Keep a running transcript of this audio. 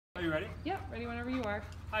Are you ready? Yep, ready whenever you are.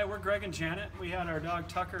 Hi, we're Greg and Janet. We had our dog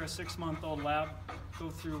Tucker, a 6-month-old lab,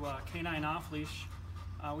 go through Canine Off-Leash.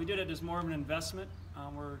 We did it as more of an investment.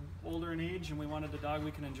 We're older in age and we wanted a dog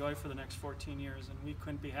we can enjoy for the next 14 years, and we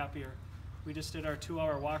couldn't be happier. We just did our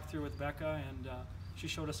 2-hour walkthrough with Becca, and she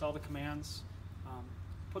showed us all the commands.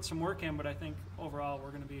 Put some work in, but I think overall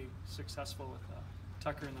we're going to be successful with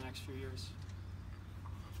Tucker in the next few years.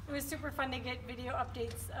 It was super fun to get video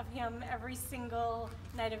updates of him every single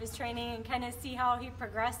night of his training and kind of see how he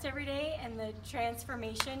progressed every day, and the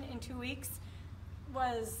transformation in 2 weeks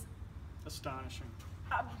was astonishing.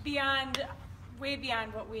 Way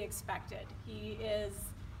beyond what we expected. He is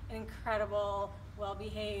an incredible,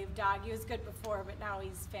 well-behaved dog. He was good before, but now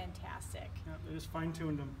he's fantastic. Yeah, they just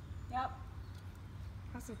fine-tuned him. Yep.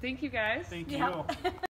 Awesome, thank you guys. Thank you. Yep.